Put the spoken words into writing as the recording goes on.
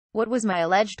What was my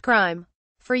alleged crime?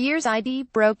 For years I'd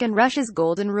broken Russia's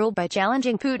golden rule by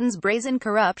challenging Putin's brazen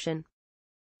corruption.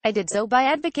 I did so by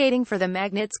advocating for the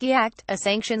Magnitsky Act, a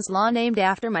sanctions law named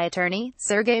after my attorney,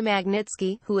 Sergei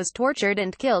Magnitsky, who was tortured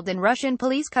and killed in Russian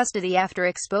police custody after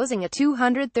exposing a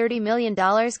 $230 million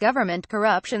government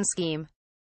corruption scheme.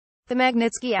 The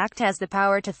Magnitsky Act has the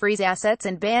power to freeze assets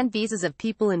and ban visas of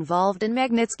people involved in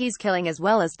Magnitsky's killing as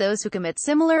well as those who commit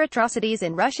similar atrocities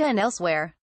in Russia and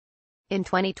elsewhere. In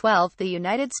 2012, the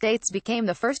United States became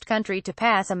the first country to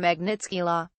pass a Magnitsky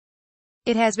law.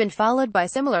 It has been followed by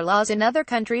similar laws in other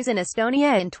countries, in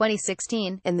Estonia in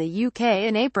 2016, in the UK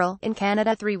in April, in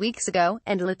Canada 3 weeks ago,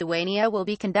 and Lithuania will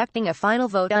be conducting a final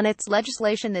vote on its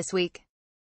legislation this week.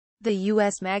 The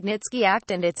U.S. Magnitsky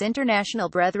Act and its international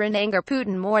brethren anger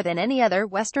Putin more than any other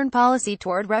Western policy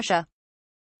toward Russia.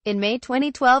 In May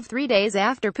 2012, 3 days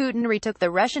after Putin retook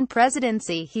the Russian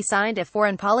presidency, he signed a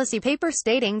foreign policy paper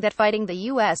stating that fighting the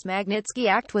U.S. Magnitsky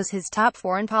Act was his top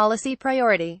foreign policy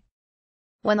priority.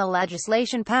 When the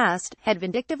legislation passed, had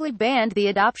vindictively banned the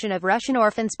adoption of Russian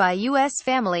orphans by U.S.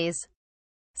 families.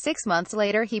 6 months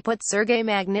later he put Sergei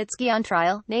Magnitsky on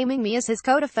trial, naming me as his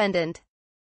co-defendant.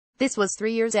 This was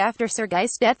 3 years after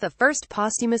Sergei's death, the first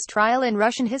posthumous trial in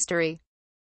Russian history.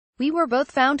 We were both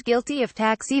found guilty of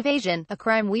tax evasion, a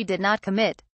crime we did not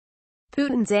commit.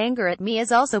 Putin's anger at me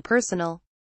is also personal.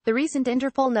 The recent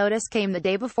Interpol notice came the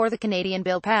day before the Canadian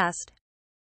bill passed.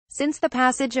 Since the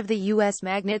passage of the U.S.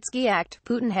 Magnitsky Act,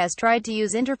 Putin has tried to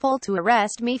use Interpol to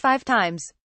arrest me 5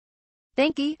 times.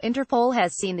 Thankfully, Interpol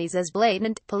has seen these as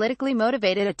blatant, politically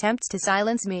motivated attempts to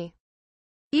silence me.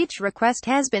 Each request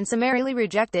has been summarily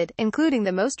rejected, including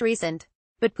the most recent.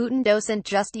 But Putin doesn't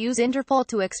just use Interpol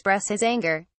to express his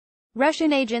anger.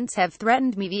 Russian agents have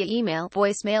threatened me via email,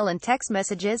 voicemail and text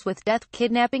messages with death,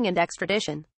 kidnapping and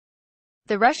extradition.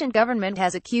 The Russian government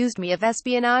has accused me of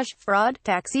espionage, fraud,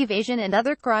 tax evasion and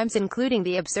other crimes, including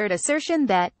the absurd assertion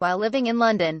that, while living in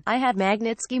London, I had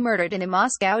Magnitsky murdered in a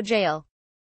Moscow jail.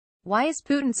 Why is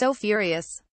Putin so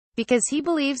furious? Because he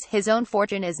believes his own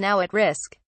fortune is now at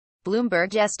risk.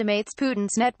 Bloomberg estimates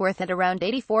Putin's net worth at around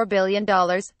 $84 billion,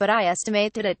 but I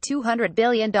estimate it at $200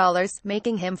 billion,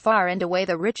 making him far and away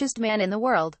the richest man in the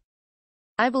world.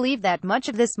 I believe that much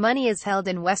of this money is held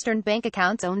in Western bank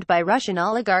accounts owned by Russian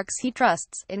oligarchs he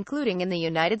trusts, including in the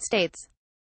United States.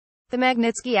 The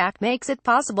Magnitsky Act makes it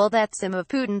possible that some of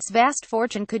Putin's vast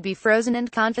fortune could be frozen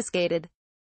and confiscated.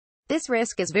 This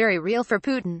risk is very real for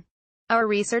Putin. Our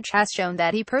research has shown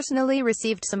that he personally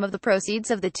received some of the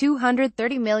proceeds of the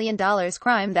 $230 million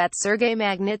crime that Sergei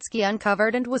Magnitsky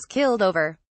uncovered and was killed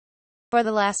over. For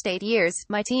the last 8 years,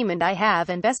 my team and I have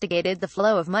investigated the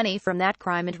flow of money from that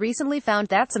crime and recently found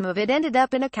that some of it ended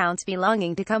up in accounts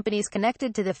belonging to companies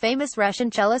connected to the famous Russian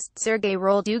cellist Sergei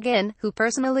Dugin, who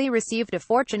personally received a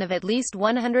fortune of at least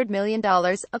 $100 million,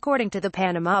 according to the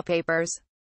Panama Papers.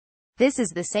 This is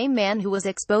the same man who was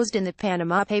exposed in the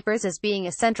Panama Papers as being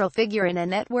a central figure in a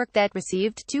network that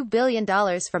received $2 billion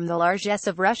from the largesse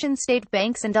of Russian state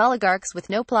banks and oligarchs with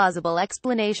no plausible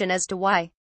explanation as to why.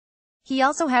 He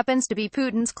also happens to be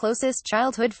Putin's closest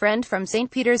childhood friend from St.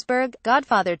 Petersburg,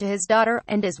 godfather to his daughter,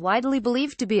 and is widely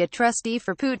believed to be a trustee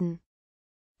for Putin.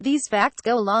 These facts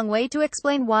go a long way to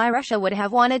explain why Russia would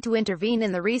have wanted to intervene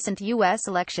in the recent U.S.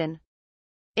 election.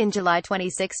 In July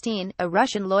 2016, a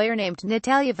Russian lawyer named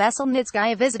Natalia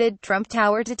Veselnitskaya visited Trump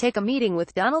Tower to take a meeting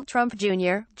with Donald Trump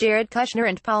Jr., Jared Kushner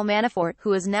and Paul Manafort,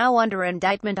 who is now under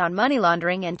indictment on money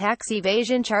laundering and tax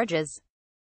evasion charges.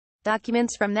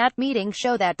 Documents from that meeting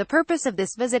show that the purpose of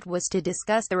this visit was to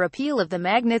discuss the repeal of the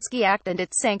Magnitsky Act and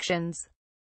its sanctions.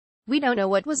 We don't know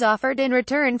what was offered in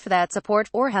return for that support,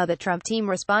 or how the Trump team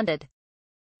responded.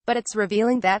 But it's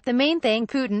revealing that the main thing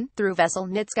Putin, through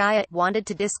Veselnitskaya, wanted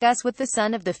to discuss with the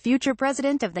son of the future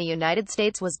president of the United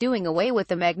States was doing away with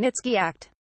the Magnitsky Act.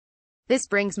 This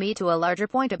brings me to a larger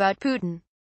point about Putin.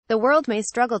 The world may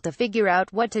struggle to figure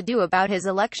out what to do about his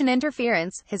election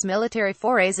interference, his military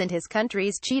forays and his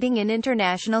country's cheating in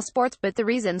international sports, but the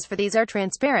reasons for these are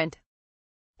transparent.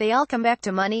 They all come back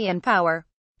to money and power.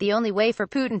 The only way for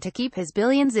Putin to keep his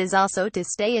billions is also to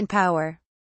stay in power.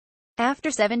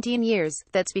 After 17 years,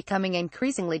 that's becoming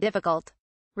increasingly difficult.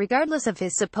 Regardless of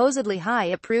his supposedly high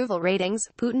approval ratings,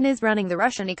 Putin is running the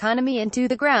Russian economy into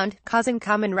the ground, causing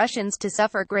common Russians to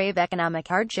suffer grave economic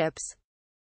hardships.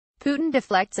 Putin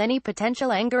deflects any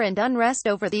potential anger and unrest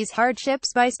over these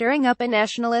hardships by stirring up a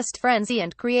nationalist frenzy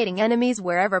and creating enemies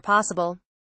wherever possible.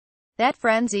 That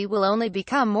frenzy will only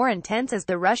become more intense as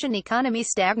the Russian economy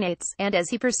stagnates, and as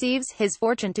he perceives his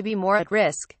fortune to be more at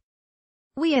risk.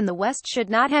 We in the West should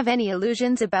not have any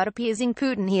illusions about appeasing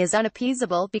Putin. He is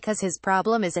unappeasable because his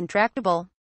problem is intractable.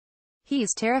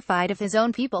 He's terrified of his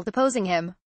own people opposing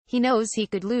him. He knows he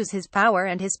could lose his power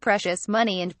and his precious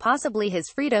money and possibly his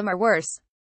freedom or worse.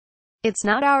 It's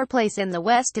not our place in the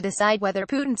West to decide whether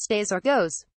Putin stays or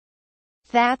goes.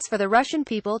 That's for the Russian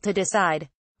people to decide.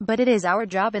 But it is our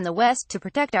job in the West to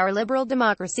protect our liberal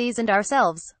democracies and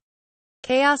ourselves.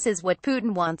 Chaos is what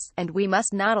Putin wants, and we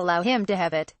must not allow him to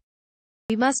have it.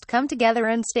 We must come together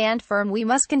and stand firm. We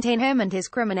must contain him and his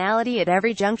criminality at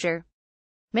every juncture.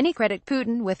 Many credit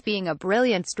Putin with being a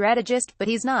brilliant strategist, but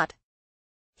he's not.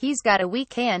 He's got a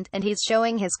weak hand, and he's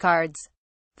showing his cards.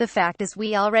 The fact is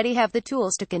we already have the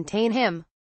tools to contain him.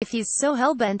 If he's so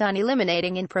hell-bent on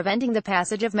eliminating and preventing the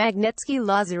passage of Magnitsky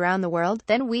laws around the world,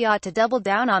 then we ought to double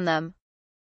down on them.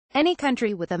 Any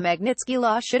country with a Magnitsky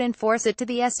law should enforce it to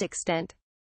the extent.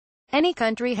 Any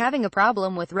country having a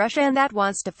problem with Russia and that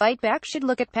wants to fight back should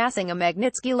look at passing a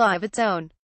Magnitsky law of its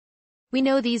own. We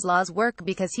know these laws work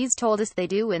because he's told us they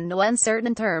do in no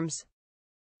uncertain terms.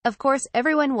 Of course,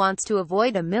 everyone wants to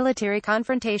avoid a military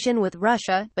confrontation with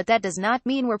Russia, but that does not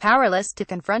mean we're powerless to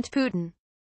confront Putin.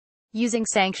 Using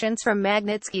sanctions from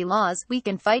Magnitsky laws, we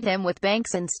can fight him with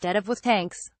banks instead of with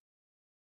tanks.